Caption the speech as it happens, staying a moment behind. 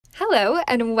Hello,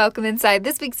 and welcome inside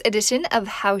this week's edition of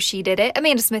How She Did It.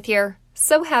 Amanda Smith here.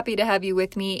 So happy to have you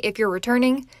with me. If you're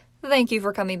returning, thank you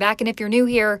for coming back. And if you're new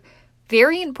here,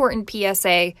 very important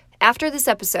PSA after this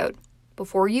episode,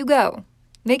 before you go,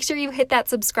 make sure you hit that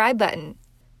subscribe button.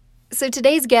 So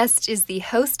today's guest is the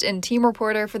host and team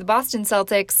reporter for the Boston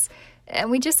Celtics,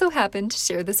 and we just so happen to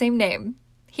share the same name.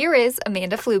 Here is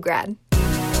Amanda Pflugrad.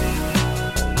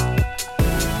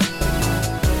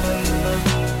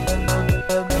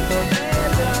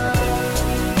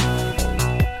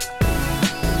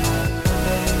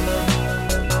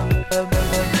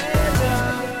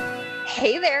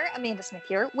 Hey there, Amanda Smith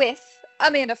here with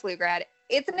Amanda Pflugrad.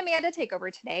 It's an Amanda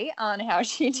takeover today on How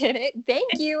She Did It.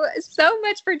 Thank you so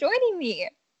much for joining me.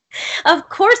 Of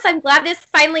course, I'm glad this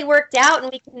finally worked out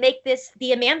and we can make this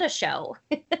the Amanda show.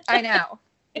 I know.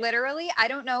 Literally, I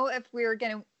don't know if we're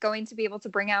going to be able to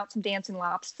bring out some dancing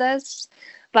lobsters,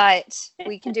 but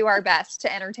we can do our best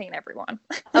to entertain everyone.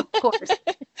 Of course.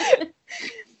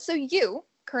 So you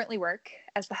currently work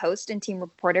as the host and team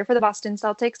reporter for the Boston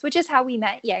Celtics, which is how we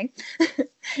met, yay.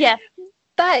 Yeah.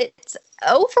 But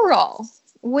overall,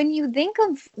 when you think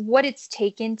of what it's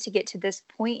taken to get to this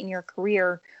point in your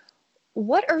career,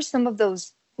 what are some of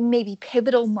those maybe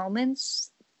pivotal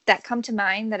moments that come to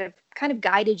mind that have kind of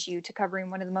guided you to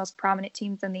covering one of the most prominent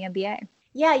teams in the NBA?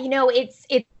 Yeah, it's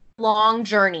a long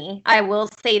journey. I will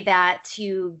say that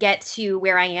to get to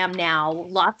where I am now.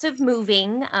 Lots of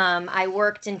moving. I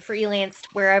worked and freelanced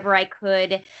wherever I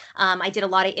could. I did a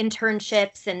lot of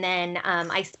internships, and then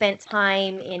I spent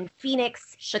time in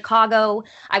Phoenix, Chicago.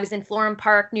 I was in Florham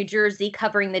Park, New Jersey,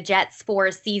 covering the Jets for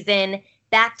a season.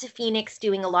 Back to Phoenix,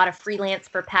 doing a lot of freelance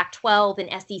for Pac-12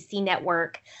 and SEC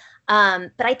Network.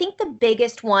 But I think the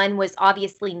biggest one was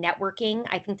obviously networking.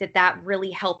 I think that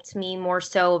really helped me more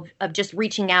so of just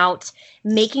reaching out,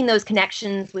 making those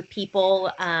connections with people.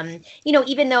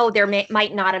 Even though there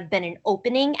might not have been an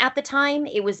opening at the time,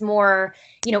 it was more,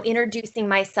 introducing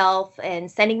myself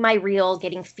and sending my reel,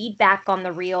 getting feedback on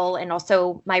the reel and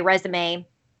also my resume,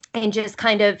 and just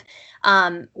kind of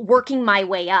working my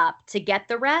way up to get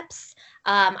the reps.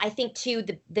 I think, too,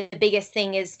 the biggest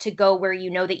thing is to go where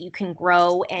you know that you can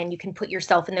grow and you can put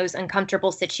yourself in those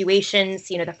uncomfortable situations,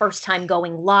 the first time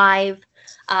going live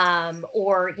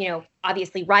or,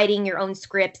 obviously writing your own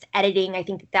scripts, editing. I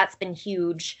think that's been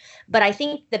huge. But I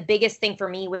think the biggest thing for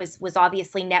me was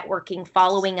obviously networking,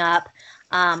 following up.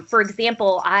 For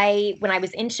example, when I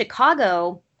was in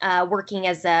Chicago working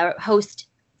as a host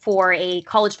for a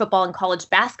college football and college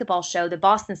basketball show, the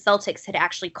Boston Celtics had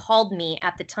actually called me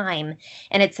at the time,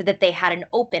 and it said that they had an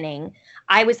opening.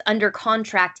 I was under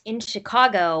contract in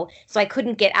Chicago, so I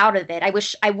couldn't get out of it. I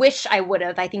wish I would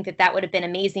have. I think that would have been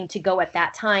amazing to go at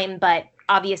that time, but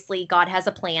obviously God has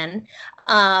a plan.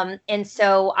 And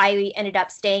so I ended up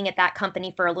staying at that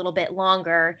company for a little bit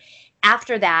longer.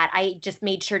 After that, I just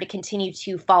made sure to continue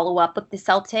to follow up with the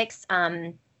Celtics.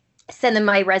 Send them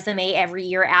my resume every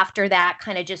year after that,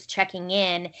 kind of just checking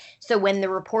in. So when the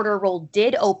reporter role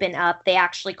did open up, they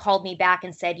actually called me back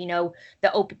and said,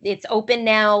 it's open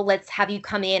now. Let's have you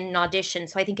come in and audition.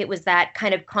 So I think it was that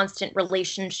kind of constant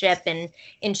relationship and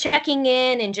checking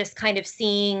in and just kind of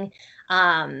seeing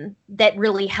that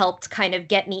really helped kind of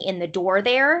get me in the door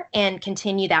there and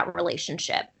continue that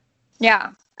relationship.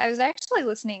 Yeah. I was actually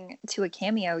listening to a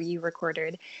Cameo you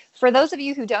recorded. For those of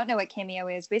you who don't know what Cameo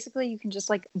is, basically you can just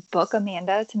book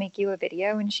Amanda to make you a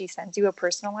video and she sends you a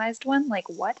personalized one.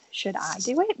 What should I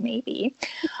do it? Maybe.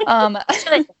 You should.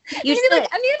 Amanda,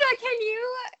 can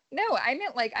you? No, I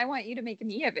meant I want you to make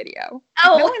me a video.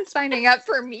 Oh. No one's signing up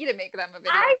for me to make them a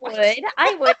video.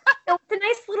 I would. So it's a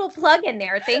nice little plug in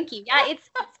there. Thank you. Yeah,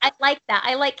 I like that.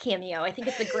 I like Cameo. I think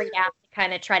it's a great app to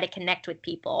kind of try to connect with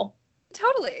people.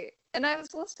 Totally. And I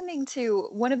was listening to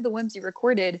one of the ones you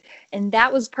recorded, and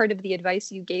that was part of the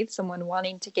advice you gave someone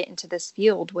wanting to get into this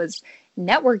field was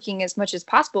networking as much as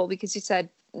possible, because you said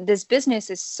this business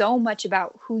is so much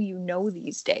about who you know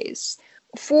these days.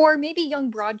 For maybe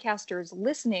young broadcasters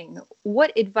listening,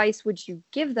 what advice would you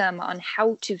give them on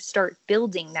how to start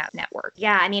building that network?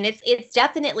 Yeah, I mean, it's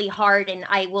definitely hard, and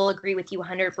I will agree with you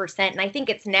 100%. And I think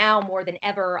it's now more than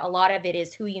ever, a lot of it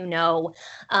is who you know.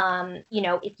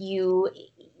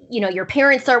 If your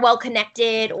parents are well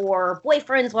connected or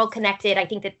boyfriend's well connected, I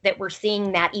think that we're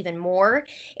seeing that even more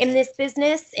in this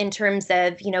business in terms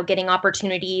of, getting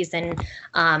opportunities and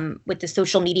with the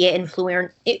social media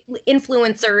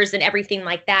influencers and everything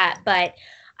like that. But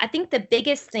I think the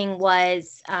biggest thing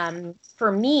was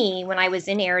for me when I was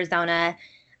in Arizona,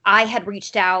 I had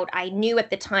reached out. I knew at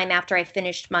the time after I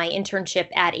finished my internship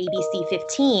at ABC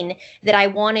 15 that I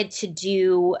wanted to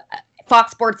do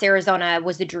Fox Sports Arizona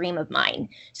was a dream of mine.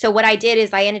 So what I did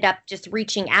is I ended up just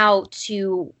reaching out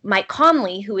to Mike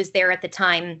Conley, who was there at the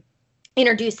time,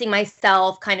 introducing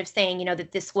myself, kind of saying,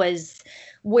 that this was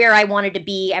where I wanted to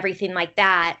be, everything like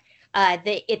that.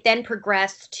 It then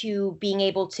progressed to being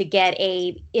able to get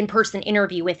a in-person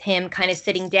interview with him, kind of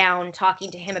sitting down,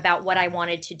 talking to him about what I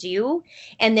wanted to do.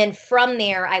 And then from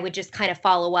there, I would just kind of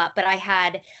follow up. But I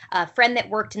had a friend that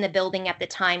worked in the building at the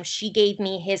time. She gave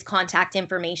me his contact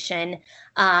information.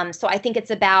 So I think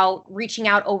it's about reaching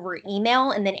out over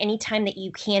email. And then anytime that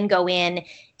you can go in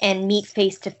and meet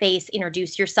face-to-face,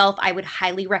 introduce yourself, I would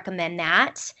highly recommend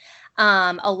that.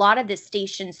 A lot of the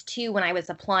stations too, when I was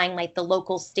applying, like the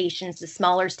local stations, the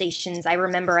smaller stations, I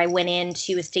remember I went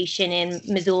into a station in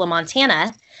Missoula,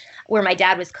 Montana, where my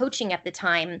dad was coaching at the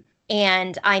time.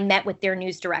 And I met with their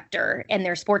news director and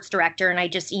their sports director. And I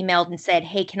just emailed and said,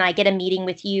 hey, can I get a meeting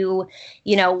with you?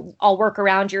 I'll work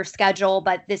around your schedule,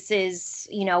 but this is,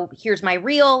 here's my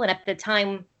reel. And at the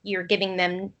time, you're giving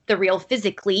them the reel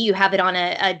physically. You have it on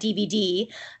a DVD.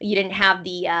 You didn't have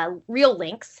the reel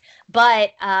links.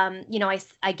 But,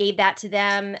 I gave that to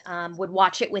them, would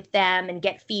watch it with them and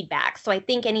get feedback. So I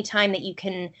think anytime that you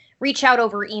can reach out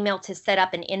over email to set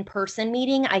up an in-person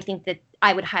meeting, I think that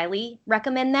I would highly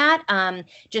recommend that,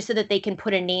 just so that they can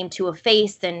put a name to a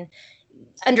face and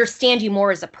understand you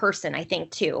more as a person, I think,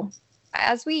 too.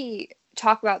 As we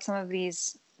talk about some of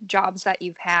these jobs that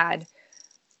you've had,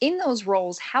 in those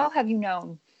roles, how have you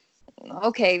known,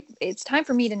 okay, it's time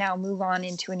for me to now move on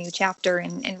into a new chapter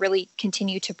and really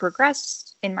continue to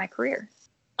progress in my career?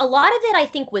 A lot of it, I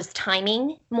think, was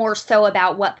timing, more so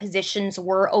about what positions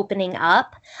were opening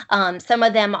up. Some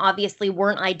of them obviously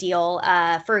weren't ideal.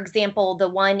 For example, the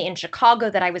one in Chicago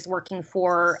that I was working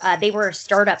for, they were a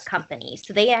startup company.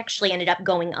 So they actually ended up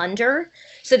going under.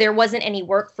 So there wasn't any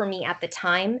work for me at the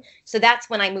time. So that's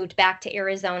when I moved back to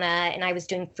Arizona and I was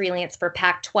doing freelance for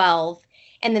Pac-12.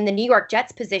 And then the New York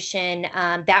Jets position,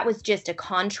 that was just a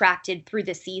contracted through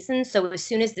the season. So as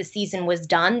soon as the season was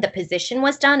done, the position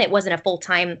was done. It wasn't a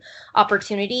full-time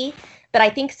opportunity. But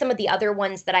I think some of the other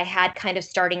ones that I had kind of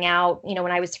starting out,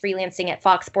 when I was freelancing at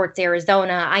Fox Sports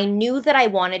Arizona, I knew that I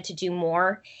wanted to do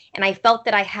more. And I felt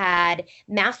that I had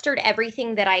mastered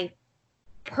everything that I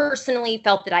personally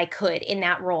felt that I could in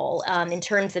that role, in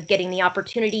terms of getting the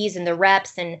opportunities and the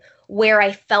reps and where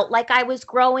I felt like I was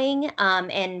growing,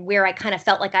 and where I kind of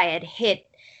felt like I had hit,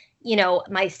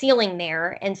 my ceiling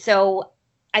there. And so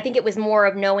I think it was more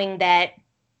of knowing that,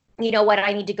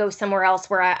 I need to go somewhere else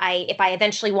where if I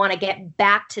eventually want to get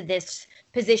back to this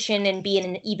position and be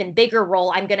in an even bigger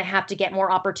role, I'm going to have to get more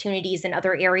opportunities in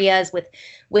other areas with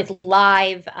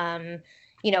live,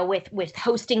 with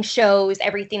hosting shows,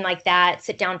 everything like that,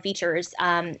 sit down features.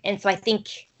 And so I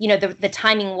think, the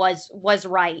timing was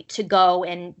right to go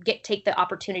and take the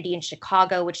opportunity in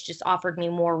Chicago, which just offered me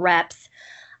more reps.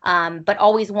 But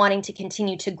always wanting to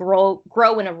continue to grow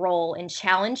in a role and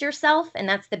challenge yourself. And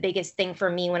that's the biggest thing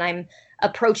for me when I'm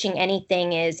approaching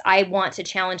anything, is I want to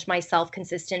challenge myself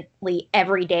consistently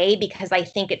every day, because I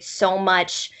think it's so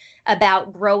much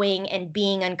about growing and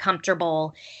being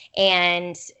uncomfortable.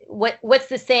 And what's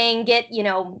the saying?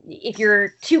 If you're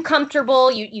too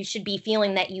comfortable, you should be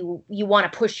feeling that you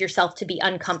want to push yourself to be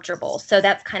uncomfortable. So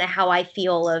that's kind of how I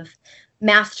feel of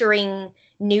mastering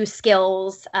new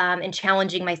skills, and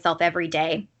challenging myself every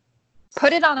day.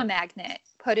 Put it on a magnet.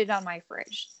 Put it on my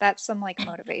fridge. That's some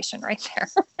motivation right there.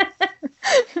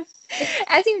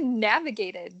 As you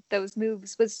navigated those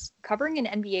moves, was covering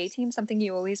an NBA team something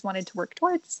you always wanted to work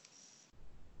towards?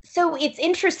 So it's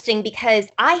interesting because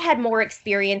I had more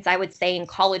experience, I would say, in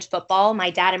college football. My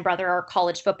dad and brother are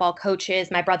college football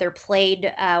coaches. My brother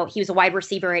played, he was a wide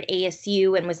receiver at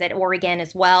ASU and was at Oregon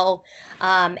as well.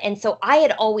 And so I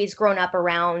had always grown up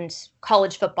around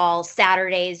college football,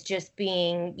 Saturdays just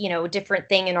being, a different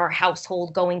thing in our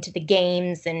household, going to the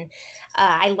games. And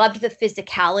I loved the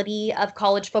physicality of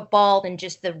college football and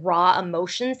just the raw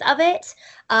emotions of it.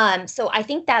 So I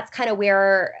think that's kind of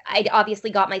where I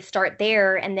obviously got my start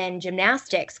there. And then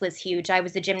gymnastics was huge. I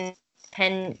was a gym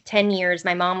 10 years.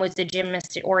 My mom was a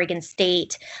gymnast at Oregon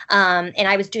State. And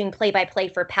I was doing play-by-play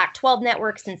for Pac-12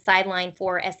 networks and sideline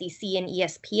for SEC and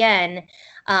ESPN,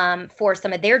 for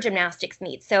some of their gymnastics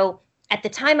meets. So at the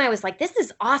time I was like, this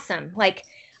is awesome.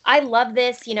 I love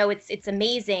this, it's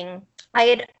amazing. I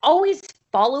had always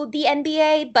followed the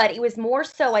NBA, but it was more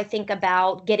so, I think,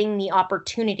 about getting the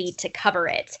opportunity to cover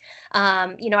it.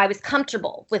 I was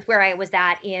comfortable with where I was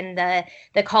at in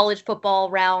the college football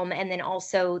realm and then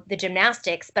also the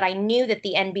gymnastics, but I knew that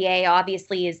the NBA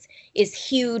obviously is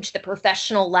huge, the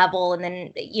professional level, and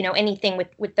then anything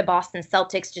with the Boston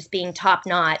Celtics just being top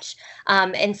notch.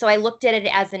 And so I looked at it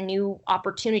as a new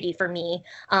opportunity for me,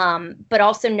 but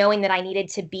also knowing that I needed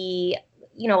to be,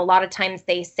 a lot of times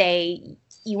they say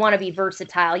you want to be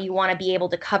versatile. You want to be able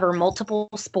to cover multiple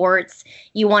sports.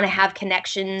 You want to have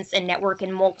connections and network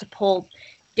in multiple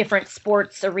different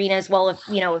sports arenas. Well,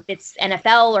 if it's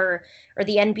NFL or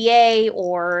the NBA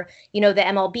or, the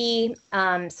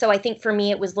MLB. So I think for me,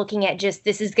 it was looking at just,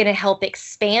 this is going to help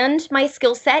expand my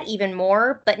skill set even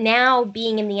more. But now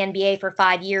being in the NBA for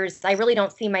 5 years, I really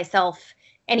don't see myself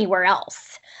anywhere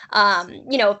else.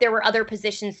 If there were other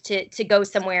positions to go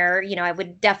somewhere, I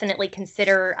would definitely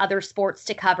consider other sports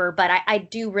to cover, but I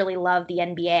do really love the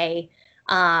NBA,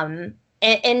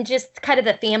 and just kind of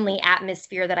the family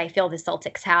atmosphere that I feel the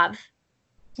Celtics have.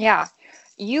 Yeah.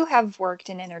 You have worked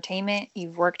in entertainment.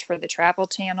 You've worked for the Travel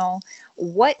Channel.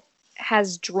 What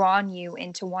has drawn you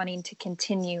into wanting to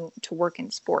continue to work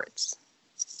in sports?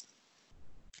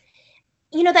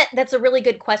 That's a really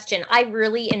good question. I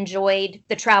really enjoyed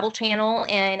the Travel Channel,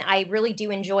 and I really do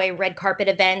enjoy red carpet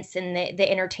events in the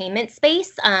entertainment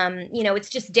space. It's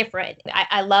just different.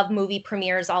 I love movie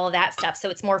premieres, all of that stuff. So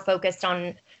it's more focused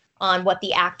on what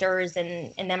the actors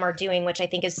and them are doing, which I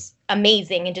think is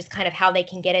amazing, and just kind of how they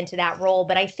can get into that role.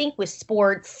 But I think with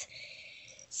sports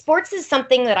is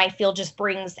something that I feel just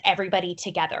brings everybody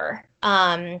together.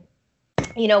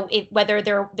 Whether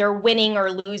they're winning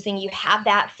or losing, you have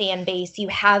that fan base. You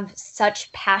have such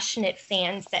passionate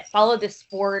fans that follow the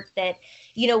sport, that,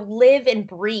 live and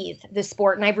breathe the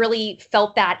sport. And I've really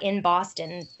felt that in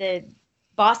Boston. The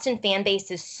Boston fan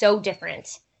base is so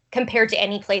different compared to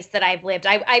any place that I've lived.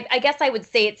 I guess I would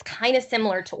say it's kind of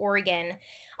similar to Oregon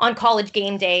on college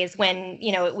game days when,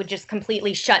 it would just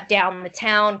completely shut down the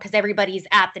town because everybody's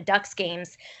at the Ducks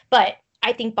games. But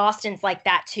I think Boston's like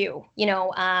that too,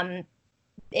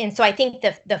 and so I think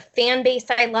the fan base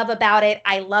I love about it.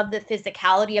 I love the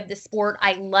physicality of the sport.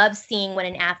 I love seeing when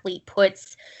an athlete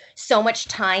puts so much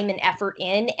time and effort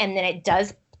in, and then it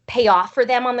does pay off for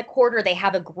them on the court, or they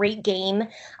have a great game.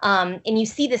 And you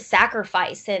see the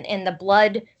sacrifice and the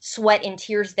blood, sweat, and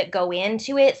tears that go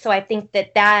into it. So I think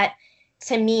that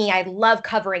to me, I love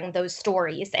covering those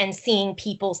stories and seeing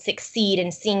people succeed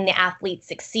and seeing the athletes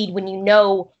succeed when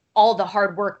all the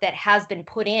hard work that has been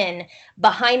put in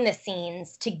behind the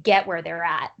scenes to get where they're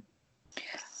at.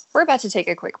 We're about to take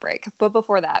a quick break, but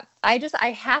before that, I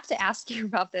have to ask you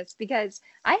about this because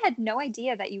I had no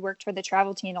idea that you worked for the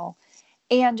Travel Channel.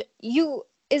 And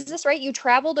is this right? You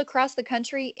traveled across the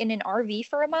country in an RV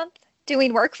for a month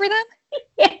doing work for them?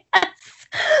 Yes.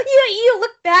 You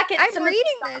look back at I'm reading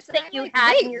this that you like,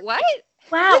 had. Wait, what?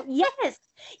 Wow. Yes.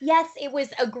 Yes, it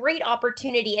was a great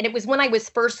opportunity. And it was when I was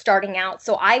first starting out.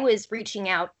 So I was reaching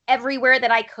out everywhere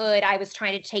that I could. I was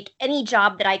trying to take any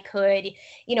job that I could,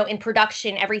 in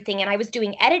production, everything. And I was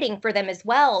doing editing for them as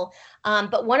well.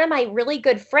 But one of my really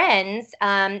good friends,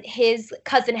 his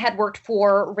cousin had worked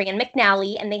for Rand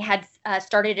McNally, and they had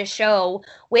started a show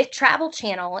with Travel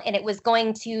Channel, and it was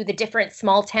going to the different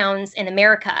small towns in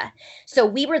America. So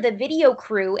we were the video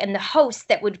crew and the hosts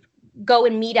that would go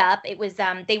and meet up. It was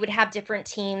they would have different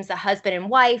teams, a husband and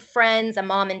wife, friends, a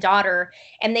mom and daughter,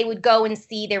 and they would go and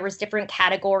see. There was different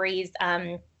categories,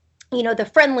 the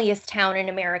friendliest town in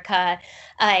America,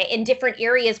 in different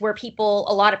areas where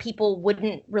a lot of people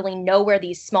wouldn't really know where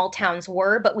these small towns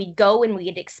were, but we'd go and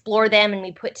we'd explore them, and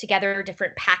we put together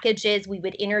different packages. We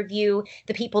would interview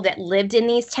the people that lived in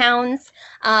these towns,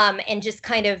 and just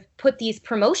kind of put these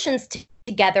promotions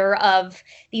together of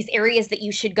these areas that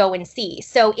you should go and see.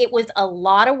 So it was a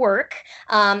lot of work.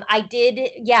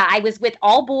 I was with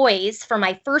all boys for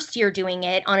my first year doing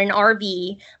it on an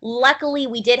RV. Luckily,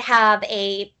 we did have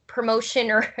a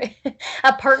promotion or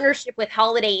a partnership with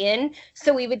Holiday Inn,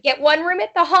 so we would get one room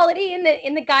at the Holiday Inn,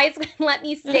 and the guys would let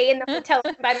me stay in the hotel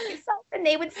by myself, and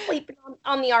they would sleep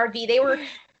on the RV. They were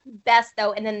best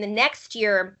though. And then the next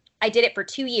year, I did it for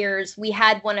 2 years. We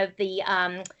had one of the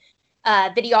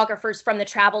videographers from the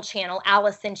Travel Channel,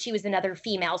 Allison. She was another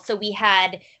female, so we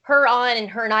had her on, and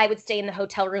her and I would stay in the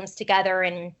hotel rooms together,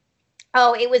 and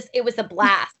it was a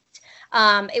blast.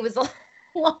 It was a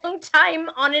long time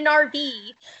on an RV,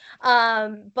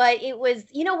 but it was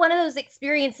one of those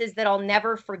experiences that I'll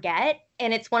never forget,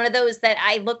 and it's one of those that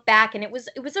I look back, and it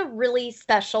was a really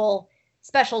special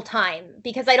time,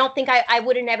 because I don't think I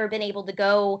would have never been able to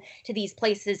go to these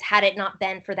places had it not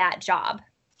been for that job.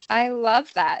 I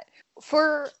love that.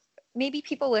 for maybe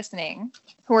people listening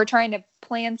who are trying to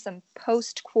plan some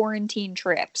post-quarantine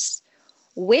trips,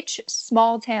 which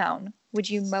small town would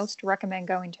you most recommend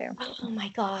going to? Oh my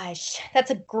gosh,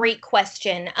 that's a great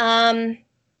question.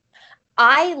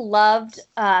 I loved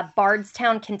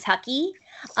Bardstown, Kentucky,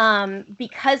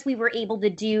 because we were able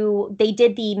to they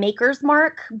did the Maker's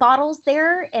Mark bottles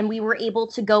there, and we were able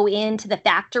to go into the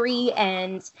factory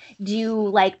and do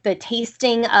like the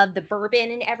tasting of the bourbon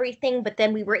and everything. But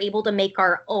then we were able to make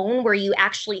our own, where you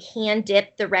actually hand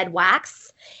dip the red wax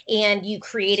and you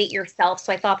create it yourself.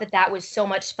 So I thought that was so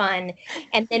much fun.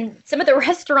 And then some of the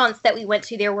restaurants that we went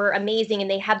to there were amazing, and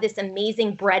they have this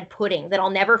amazing bread pudding that I'll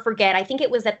never forget. I think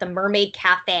it was at the Mermaid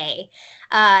Cafe,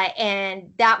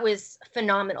 and that was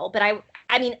phenomenal. But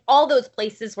I mean, all those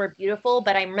places were beautiful,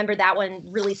 but I remember that one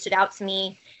really stood out to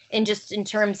me in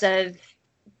terms of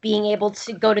being able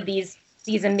to go to these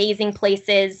amazing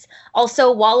places.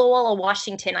 Also, Walla Walla,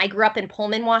 Washington. I grew up in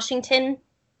Pullman, Washington.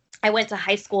 I went to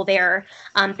high school there.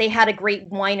 They had a great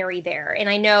winery there, and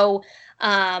I know,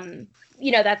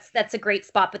 that's a great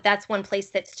spot. But that's one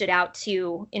place that stood out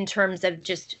too in terms of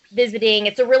just visiting.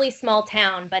 It's a really small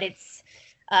town, but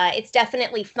it's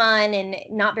definitely fun and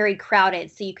not very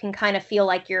crowded, so you can kind of feel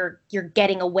like you're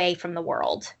getting away from the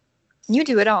world. You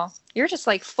do it all. You're just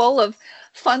like full of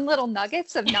fun little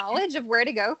nuggets of knowledge of where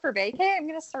to go for vacay. I'm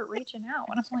going to start reaching out.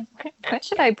 And I'm like, what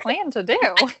should I plan to do?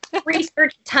 I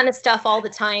research a ton of stuff all the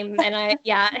time. And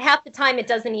half the time it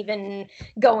doesn't even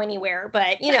go anywhere.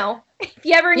 But, if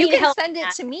you ever need help. You can send it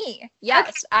to me. Yes,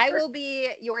 okay. I will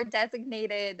be your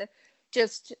designated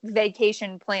just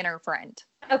vacation planner friend.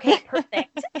 Okay,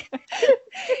 perfect.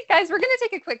 Guys, we're going to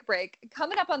take a quick break.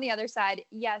 Coming up on the other side,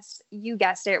 yes, you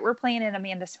guessed it. We're playing an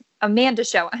Amanda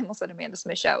show. I almost said Amanda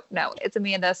Smith show. No, it's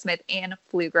Amanda Smith and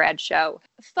Pflugrad show.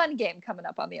 Fun game coming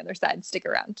up on the other side. Stick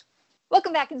around.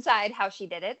 Welcome back inside How She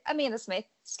Did It. Amanda Smith,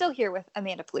 still here with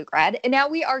Amanda Pflugrad. And now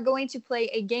we are going to play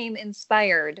a game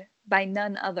inspired by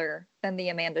none other than the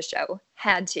Amanda show.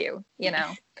 Had to,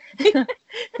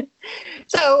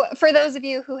 So for those of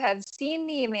you who have seen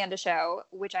the Amanda show,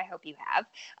 which I hope you have,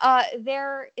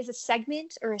 there is a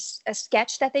segment or a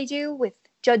sketch that they do with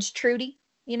Judge Trudy,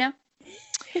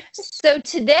 So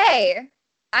today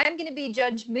I'm going to be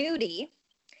Judge Moody,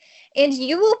 and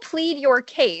you will plead your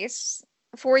case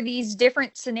for these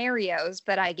different scenarios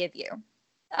that I give you.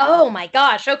 Oh my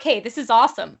gosh. Okay. This is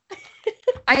awesome.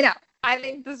 I know. I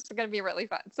think this is going to be really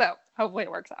fun. So hopefully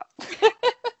it works out.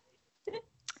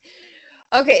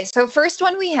 Okay. So first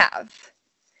one we have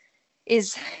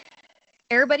is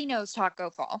everybody knows Taco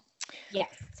Fall.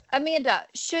 Yes. Amanda,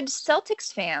 should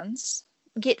Celtics fans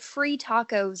get free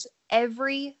tacos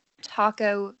every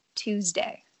Taco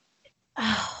Tuesday?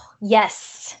 Oh,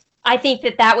 yes. I think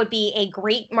that would be a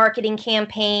great marketing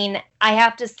campaign. I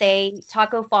have to say,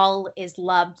 Taco Fall is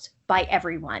loved by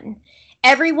everyone.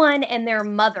 Everyone and their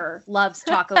mother loves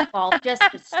Taco Fall, just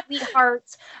the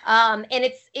sweethearts. And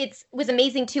it was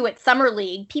amazing too at Summer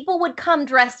League. People would come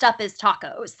dressed up as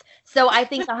tacos. So I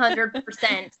think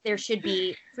 100% there should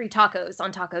be free tacos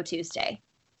on Taco Tuesday.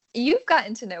 You've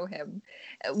gotten to know him.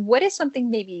 What is something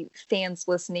maybe fans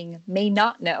listening may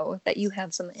not know that you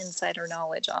have some insider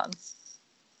knowledge on?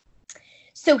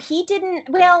 So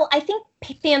I think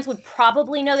fans would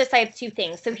probably know this. I have two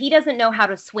things. So he doesn't know how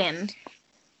to swim.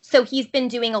 So he's been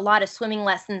doing a lot of swimming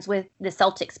lessons with the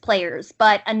Celtics players.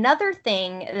 But another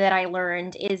thing that I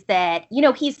learned is that,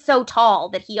 he's so tall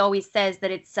that he always says that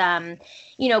it's,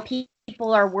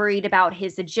 people are worried about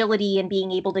his agility and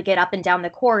being able to get up and down the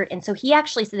court. And so he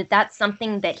actually said that that's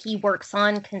something that he works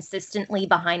on consistently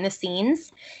behind the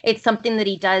scenes. It's something that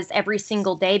he does every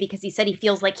single day, because he said he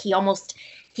feels like he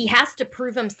has to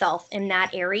prove himself in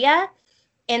that area.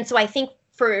 And so I think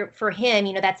for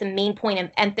him, that's a main point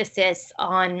of emphasis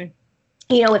on,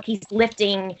 if he's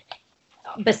lifting.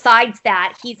 Besides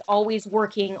that, he's always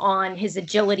working on his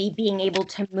agility, being able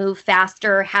to move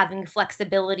faster, having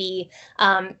flexibility,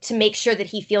 to make sure that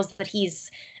he feels that he's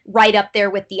right up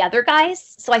there with the other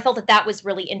guys. So I felt that was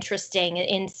really interesting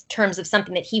in terms of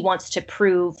something that he wants to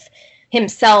prove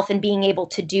himself, and being able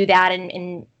to do that,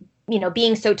 and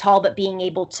being so tall, but being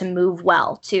able to move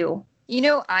well too.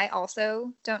 I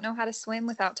also don't know how to swim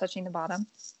without touching the bottom.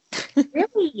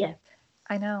 Really?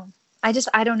 I know. I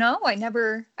don't know. I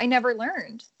never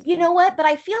learned. You know what? But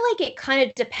I feel like it kind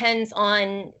of depends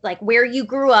on like where you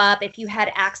grew up, if you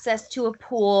had access to a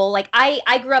pool. Like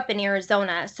I grew up in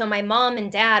Arizona, so my mom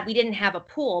and dad, we didn't have a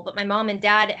pool, but my mom and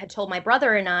dad had told my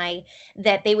brother and I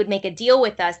that they would make a deal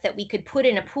with us that we could put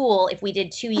in a pool if we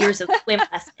did 2 years of swim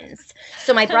lessons.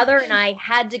 So my brother and I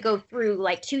had to go through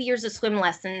like 2 years of swim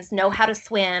lessons, know how to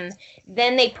swim.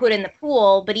 Then they put in the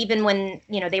pool, but even when,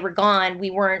 they were gone,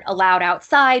 we weren't allowed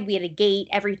outside. We had a gate,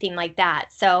 everything like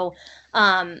that. So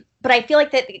but I feel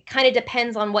like that it kind of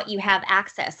depends on what you have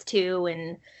access to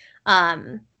and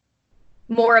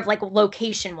more of like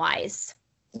location wise.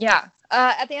 Yeah.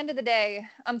 At the end of the day,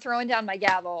 I'm throwing down my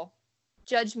gavel.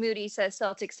 Judge Moody says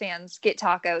Celtics fans get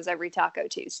tacos every Taco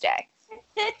Tuesday.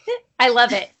 I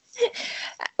love it.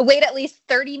 Wait at least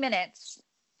 30 minutes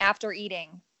after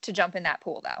eating to jump in that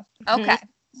pool, though. Okay.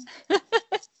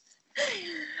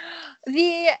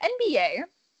 The NBA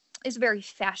is a very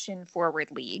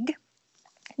fashion-forward league.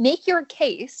 Make your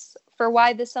case for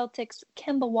why the Celtics'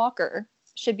 Kemba Walker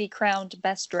should be crowned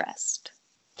best dressed.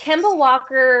 Kemba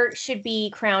Walker should be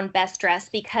crowned best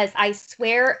dressed because I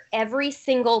swear every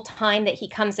single time that he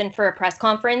comes in for a press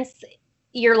conference,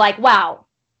 you're like, wow,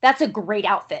 that's a great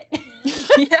outfit.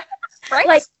 Yeah, right?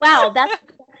 Like, wow,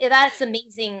 that's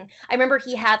amazing. I remember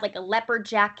he had like a leopard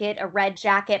jacket, a red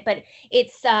jacket, but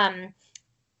it's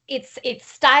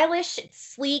stylish, it's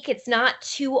sleek, it's not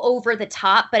too over the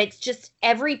top, but it's just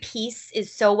every piece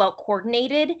is so well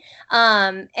coordinated.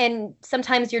 And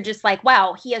sometimes you're just like,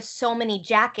 wow, he has so many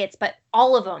jackets, but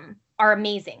all of them are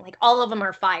amazing. Like all of them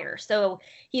are fire. So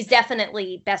he's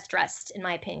definitely best dressed, in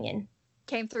my opinion.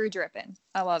 Came through dripping.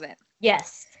 I love it.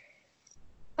 Yes.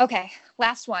 Okay,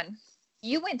 last one.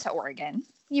 You went to Oregon.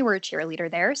 You were a cheerleader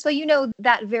there, so you know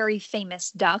that very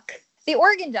famous duck. The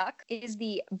Oregon Duck is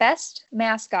the best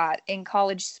mascot in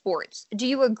college sports. Do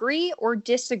you agree or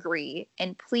disagree,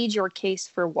 and plead your case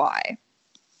for why?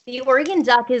 The Oregon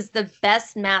Duck is the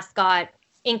best mascot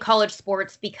in college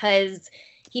sports because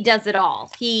he does it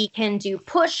all. He can do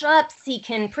push-ups. He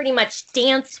can pretty much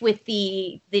dance with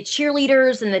the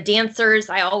cheerleaders and the dancers.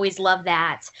 I always love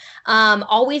that.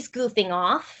 Always goofing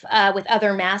off with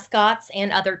other mascots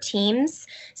and other teams.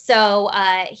 So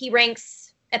he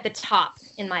ranks at the top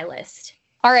in my list.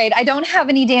 All right, I don't have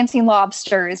any dancing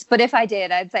lobsters, but if I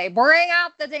did, I'd say, bring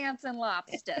out the dancing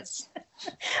lobsters.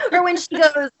 Or when she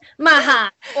goes,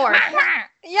 maha, or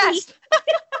yes.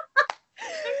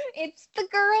 It's the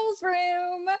girls'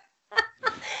 room.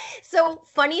 So,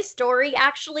 funny story,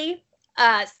 actually.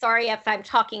 Sorry if I'm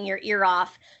talking your ear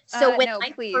off. So when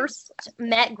I first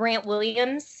met Grant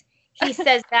Williams, he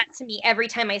says that to me every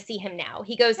time I see him now.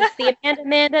 He goes, it's the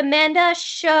Amanda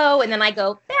show. And then I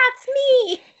go, that's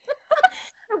me.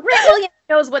 So Grant Williams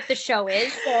knows what the show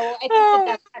is. So I think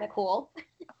that's kind of cool.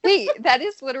 Wait, that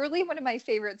is literally one of my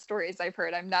favorite stories I've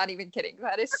heard. I'm not even kidding.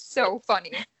 That is so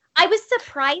funny. I was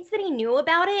surprised that he knew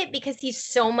about it because he's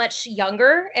so much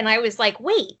younger. And I was like,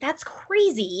 wait, that's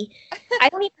crazy. I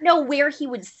don't even know where he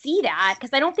would see that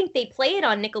because I don't think they play it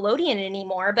on Nickelodeon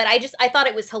anymore. But I thought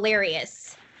it was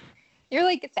hilarious. You're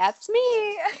like, that's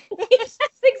me. That's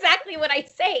exactly what I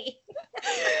say.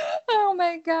 Oh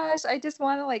my gosh. I just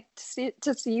want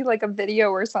to see like a video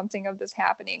or something of this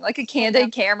happening. Like a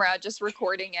candid camera just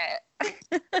recording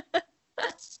it.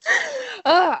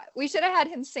 We should have had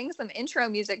him sing some intro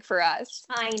music for us.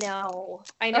 I know,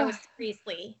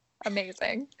 seriously.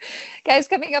 Amazing. Guys,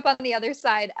 coming up on the other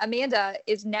side, Amanda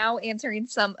is now answering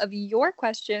some of your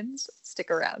questions. Stick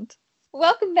around.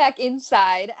 Welcome back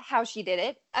inside How She Did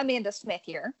It. Amanda Smith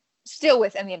here, still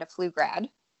with Amanda Pflugrad.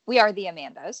 We are the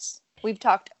Amandas. We've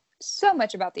talked so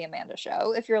much about the Amanda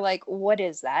Show. If you're like, what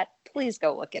is that? Please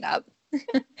go look it up.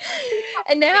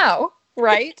 And now,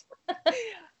 right?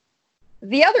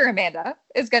 The other Amanda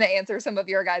is going to answer some of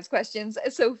your guys' questions.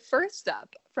 So first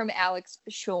up, from Alex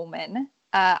Schulman,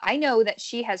 I know that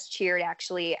she has cheered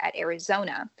actually at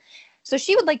Arizona. So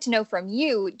she would like to know from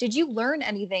you, did you learn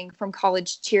anything from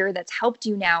college cheer that's helped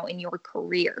you now in your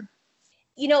career?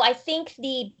 I think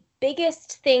the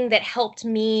biggest thing that helped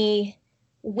me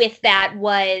with that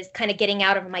was kind of getting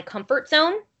out of my comfort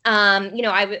zone.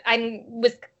 I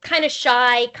was kind of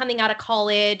shy coming out of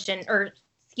college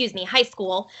high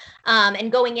school,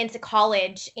 and going into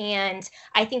college. And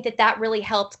I think that really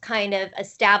helped kind of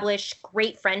establish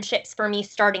great friendships for me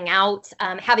starting out,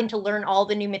 having to learn all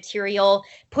the new material,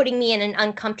 putting me in an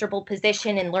uncomfortable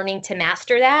position and learning to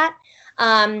master that.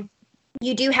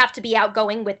 You do have to be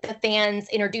outgoing with the fans,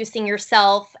 introducing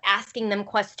yourself, asking them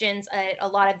questions at a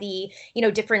lot of the,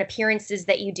 different appearances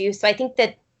that you do. So I think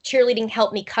cheerleading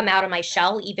helped me come out of my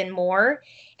shell even more.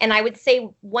 And I would say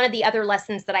one of the other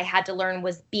lessons that I had to learn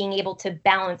was being able to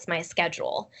balance my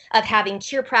schedule of having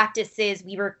cheer practices.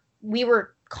 We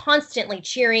were constantly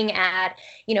cheering at,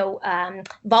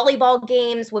 volleyball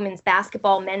games, women's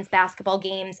basketball, men's basketball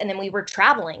games. And then we were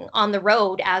traveling on the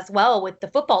road as well with the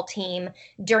football team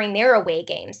during their away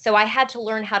games. So I had to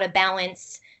learn how to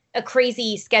balance a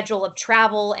crazy schedule of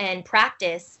travel and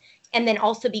practice, and then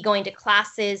also be going to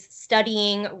classes,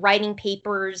 studying, writing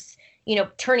papers,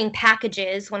 turning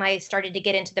packages when I started to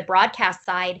get into the broadcast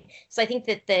side. So I think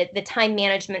that the time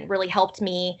management really helped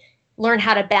me learn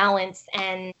how to balance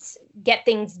and get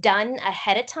things done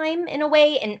ahead of time in a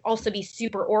way, and also be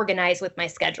super organized with my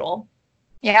schedule.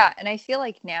 Yeah. And I feel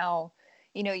like now,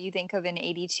 you think of an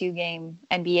 82 game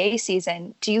NBA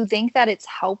season. Do you think that it's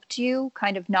helped you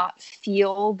kind of not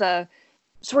feel the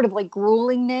sort of like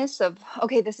gruelingness of,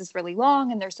 okay, this is really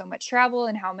long and there's so much travel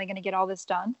and how am I going to get all this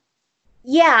done?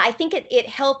 Yeah, I think it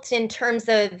helped in terms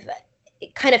of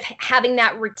kind of having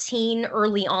that routine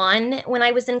early on when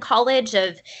I was in college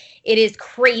of it is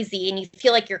crazy and you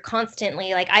feel like you're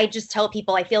constantly, like, I just tell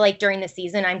people I feel like during the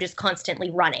season I'm just constantly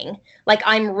running. Like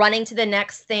I'm running to the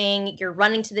next thing, you're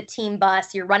running to the team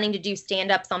bus, you're running to do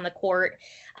stand-ups on the court.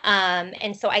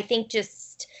 And so I think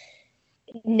just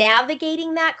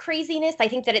navigating that craziness, I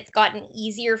think that it's gotten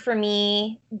easier for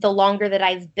me the longer that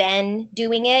I've been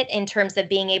doing it, in terms of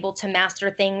being able to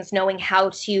master things, knowing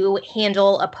how to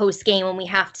handle a post game when we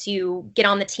have to get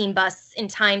on the team bus in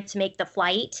time to make the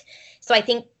flight. So I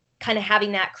think kind of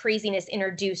having that craziness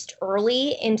introduced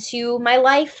early into my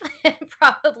life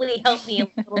probably helped me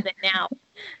a little bit now.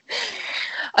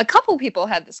 A couple people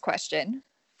had this question,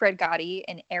 Fred Gotti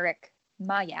and Eric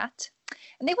Mayat.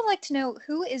 And they would like to know,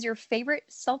 who is your favorite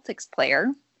Celtics player?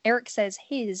 Eric says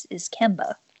his is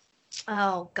Kemba.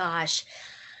 Oh, gosh.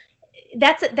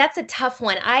 That's a tough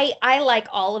one. I like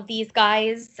all of these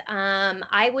guys.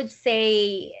 I would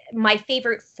say my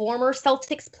favorite former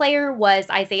Celtics player was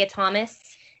Isaiah Thomas.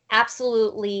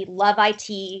 Absolutely love IT.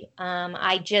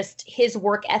 His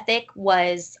work ethic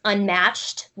was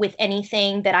unmatched with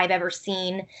anything that I've ever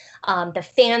seen. The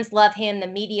fans love him. The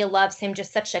media loves him.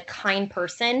 Just such a kind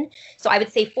person. So I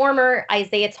would say former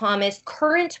Isaiah Thomas.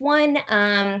 Current one,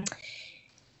 man,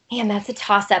 that's a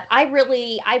toss-up. I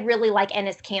really like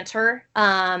Enes Kanter.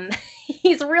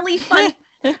 He's really fun.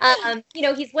 He's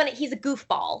a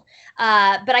goofball.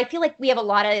 But I feel like we have a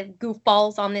lot of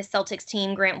goofballs on this Celtics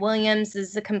team. Grant Williams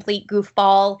is a complete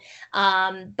goofball.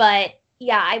 But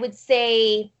yeah, I would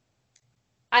say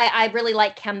I really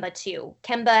like Kemba too.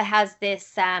 Kemba has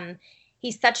this,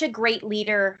 he's such a great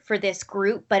leader for this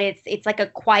group, but it's like a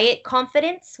quiet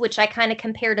confidence, which I kind of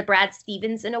compare to Brad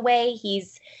Stevens in a way.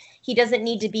 He doesn't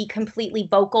need to be completely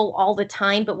vocal all the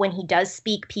time, but when he does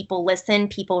speak, people listen,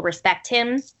 people respect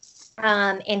him.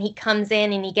 And he comes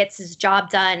in and he gets his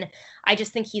job done. I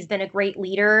just think he's been a great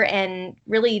leader and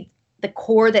really the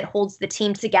core that holds the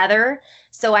team together.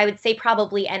 So I would say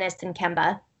probably Enes and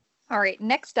Kemba. All right.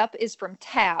 Next up is from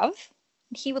Tav.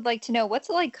 He would like to know, what's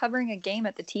it like covering a game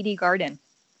at the TD Garden?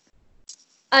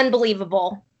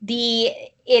 Unbelievable.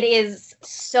 It is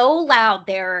so loud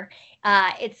there.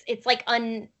 It's like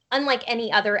unlike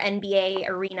any other NBA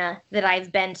arena that I've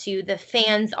been to. The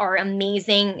fans are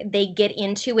amazing. They get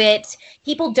into it.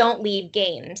 People don't leave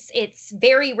games. It's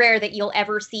very rare that you'll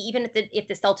ever see, even if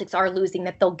the Celtics are losing,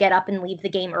 that they'll get up and leave the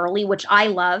game early, which I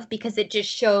love because it just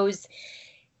shows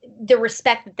the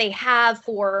respect that they have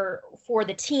for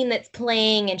the team that's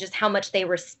playing and just how much they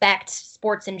respect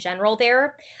sports in general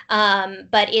there.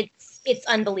 But it's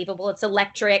unbelievable. It's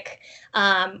electric.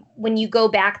 When you go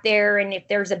back there and if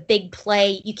there's a big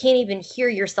play, you can't even hear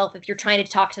yourself if you're trying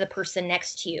to talk to the person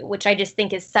next to you, which I just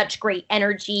think is such great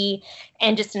energy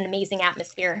and just an amazing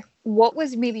atmosphere. What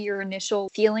was maybe your initial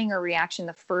feeling or reaction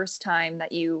the first time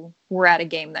that you were at a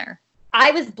game there?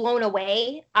 I was blown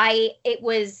away.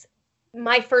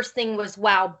 My first thing was,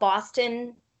 wow,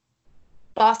 Boston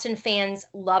fans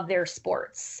love their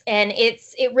sports. And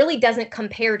it really doesn't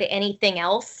compare to anything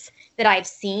else that I've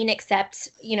seen,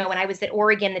 except, when I was at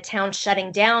Oregon, the town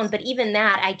shutting down. But even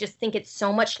that, I just think it's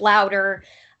so much louder.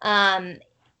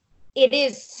 It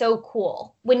is so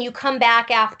cool. When you come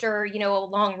back after, a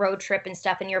long road trip and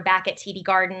stuff, and you're back at TD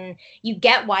Garden, you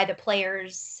get why the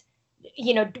players,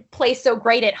 play so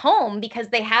great at home, because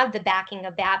they have the backing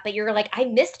of that. But you're like, I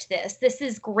missed this. This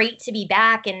is great to be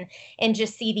back and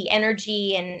just see the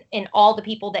energy and all the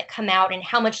people that come out and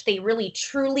how much they really,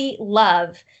 truly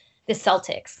love the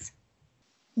Celtics.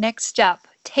 Next up,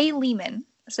 Tay Lehman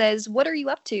says, what are you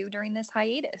up to during this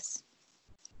hiatus?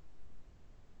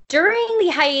 During the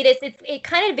hiatus, it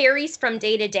kind of varies from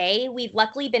day to day. We've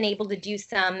luckily been able to do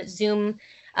some Zoom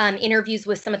interviews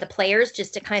with some of the players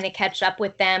just to kind of catch up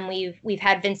with them. We've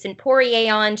had Vincent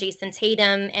Poirier on, Jason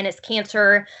Tatum, Enes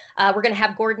Kanter. We're going to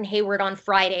have Gordon Hayward on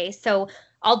Friday. So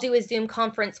I'll do a Zoom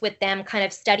conference with them, kind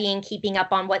of studying, keeping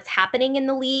up on what's happening in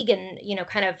the league and,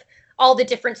 kind of all the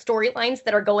different storylines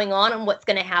that are going on and what's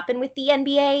going to happen with the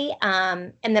NBA.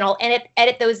 And then I'll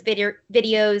edit those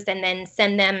videos and then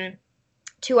send them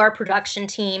to our production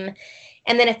team.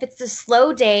 And then if it's a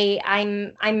slow day,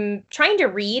 I'm trying to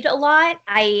read a lot.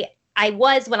 I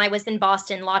was, when I was in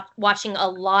Boston, watching a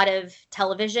lot of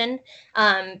television,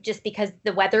 just because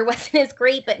the weather wasn't as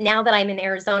great. But now that I'm in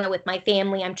Arizona with my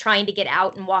family, I'm trying to get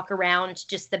out and walk around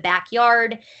just the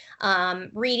backyard,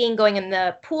 reading, going in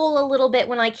the pool a little bit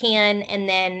when I can, and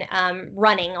then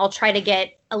running. I'll try to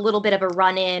get a little bit of a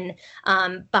run in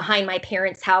behind my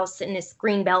parents' house in this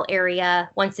Greenbelt area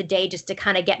once a day, just to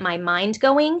kind of get my mind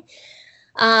going.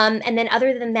 And then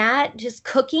other than that, just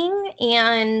cooking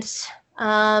and just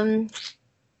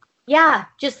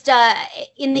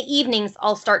in the evenings,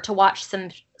 I'll start to watch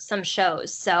some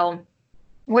shows. So,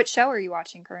 what show are you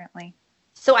watching currently?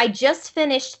 So I just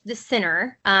finished The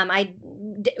Sinner. I'm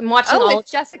watching all.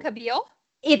 It's Jessica Biel.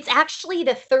 It's actually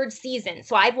the third season.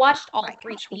 So I've watched all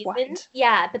three seasons. What?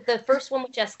 Yeah, but the first one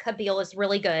with Jessica Biel is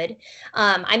really good.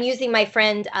 I'm using my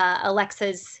friend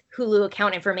Alexa's Hulu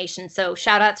account information. So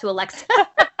shout out to Alexa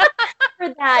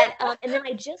for that. And then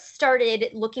I just started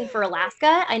looking for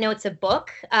Alaska. I know it's a book.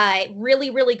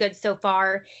 Really, really good so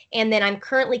far. And then I'm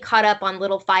currently caught up on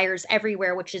Little Fires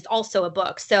Everywhere, which is also a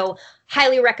book. So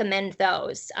highly recommend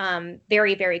those.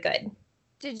 Very, very good.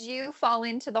 Did you fall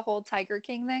into the whole Tiger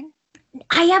King thing?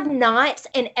 I have not,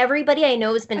 and everybody I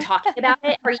know has been talking about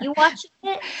it. Are you watching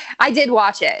it? I did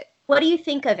watch it. What do you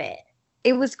think of it?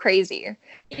 It was crazy.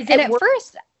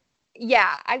 First,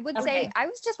 yeah, I would say I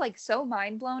was just like so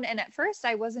mind blown. And at first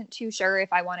I wasn't too sure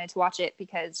if I wanted to watch it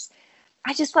because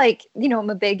I just I'm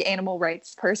a big animal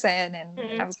rights person.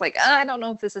 And I was like, I don't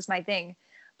know if this is my thing.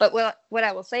 But what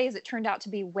I will say is it turned out to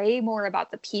be way more about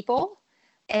the people.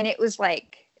 And it was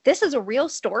like, this is a real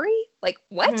story? Like,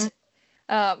 what? Mm-hmm.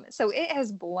 So it has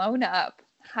blown up.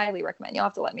 Highly recommend. You'll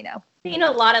have to let me know.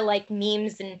 A lot of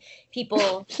memes and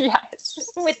people yes.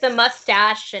 with the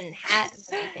mustache and hat and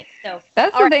everything. So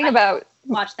that's the thing about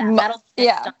watch that. That'll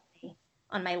be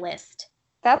on my list.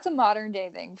 That's a modern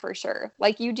day thing for sure.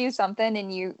 Like you do something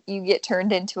and you get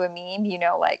turned into a meme,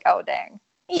 oh dang.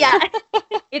 Yeah.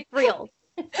 It's real.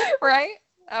 Right?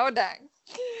 Oh dang.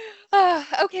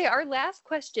 Okay, our last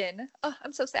question. Oh,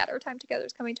 I'm so sad. Our time together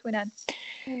is coming to an end.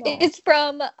 It's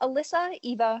from Alyssa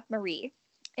Eva Marie.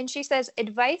 And she says,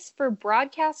 advice for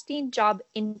broadcasting job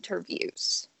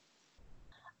interviews.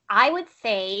 I would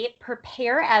say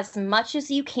prepare as much as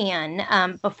you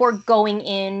can before going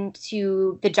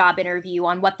into the job interview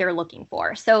on what they're looking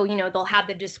for. So, they'll have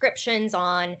the descriptions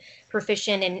on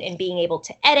proficient and being able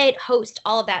to edit, host,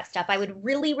 all of that stuff. I would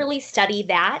really, really study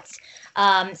that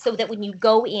so that when you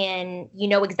go in, you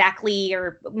know exactly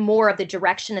or more of the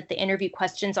direction that the interview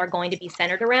questions are going to be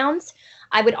centered around.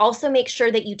 I would also make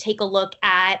sure that you take a look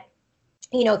at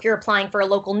if you're applying for a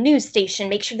local news station,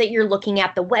 make sure that you're looking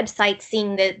at the website,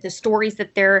 seeing the stories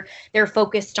that they're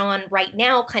focused on right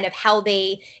now, kind of how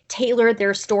they tailor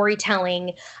their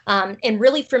storytelling, and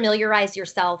really familiarize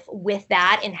yourself with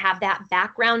that and have that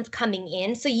background coming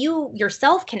in. So you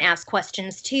yourself can ask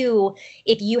questions too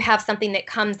if you have something that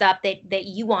comes up that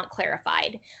you want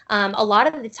clarified. A lot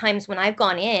of the times when I've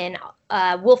gone in,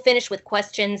 we'll finish with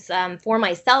questions for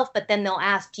myself, but then they'll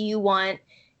ask,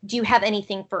 do you have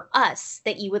anything for us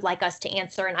that you would like us to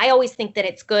answer? And I always think that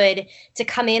it's good to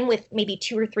come in with maybe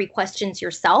 2 or 3 questions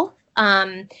yourself,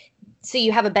 so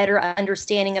you have a better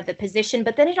understanding of the position.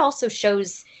 But then it also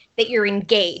shows that you're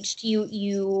engaged.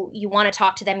 You want to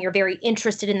talk to them. You're very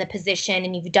interested in the position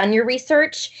and you've done your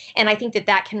research. And I think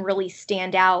that can really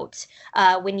stand out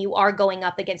when you are going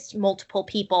up against multiple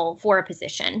people for a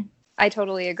position. I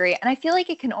totally agree. And I feel like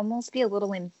it can almost be a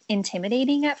little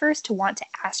intimidating at first to want to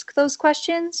ask those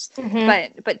questions,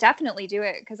 but definitely do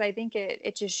it. Cause I think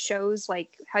it just shows,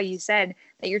 like how you said,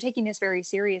 that you're taking this very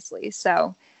seriously.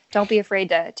 So don't be afraid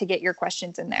to get your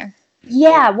questions in there.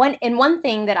 Yeah. One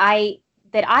thing that I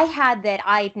had that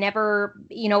I'd never,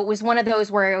 it was one of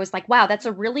those where it was like, wow, that's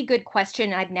a really good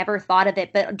question. I'd never thought of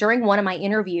it. But during one of my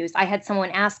interviews, I had someone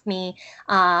ask me,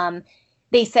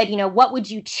 they said, what would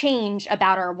you change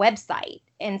about our website?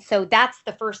 And so that's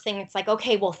the first thing. It's like,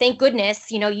 okay, well, thank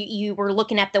goodness, you were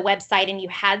looking at the website and you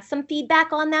had some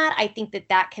feedback on that. I think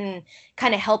that can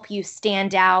kind of help you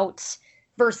stand out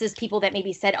versus people that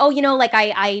maybe said, oh,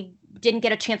 I didn't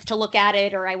get a chance to look at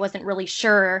it or I wasn't really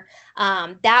sure,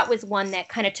 that was one that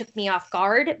kind of took me off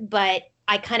guard, but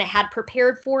I kind of had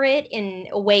prepared for it in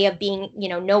a way of being,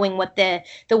 knowing what the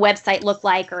website looked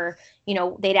like, or,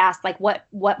 they'd ask like,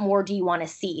 what more do you want to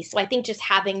see? So I think just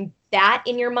having that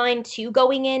in your mind too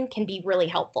going in can be really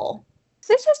helpful.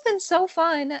 This has been so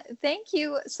fun. Thank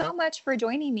you so much for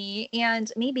joining me.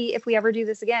 And maybe if we ever do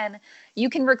this again, you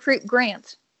can recruit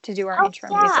Grant to do our intro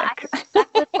music. I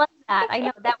would love that. I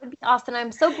know that would be awesome.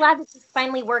 I'm so glad that this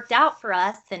finally worked out for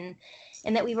us and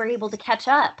that we were able to catch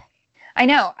up. I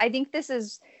know. I think this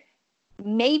is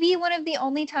maybe one of the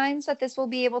only times that this will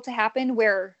be able to happen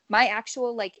where my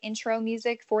actual like intro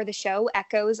music for the show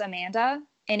echoes Amanda,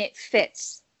 and it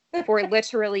fits for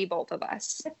literally both of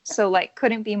us. So like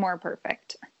couldn't be more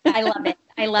perfect. I love it.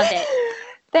 I love it.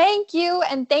 Thank you.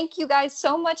 And thank you guys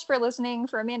so much for listening.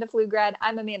 For Amanda Pflugrad,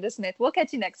 I'm Amanda Smith. We'll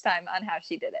catch you next time on How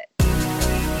She Did It.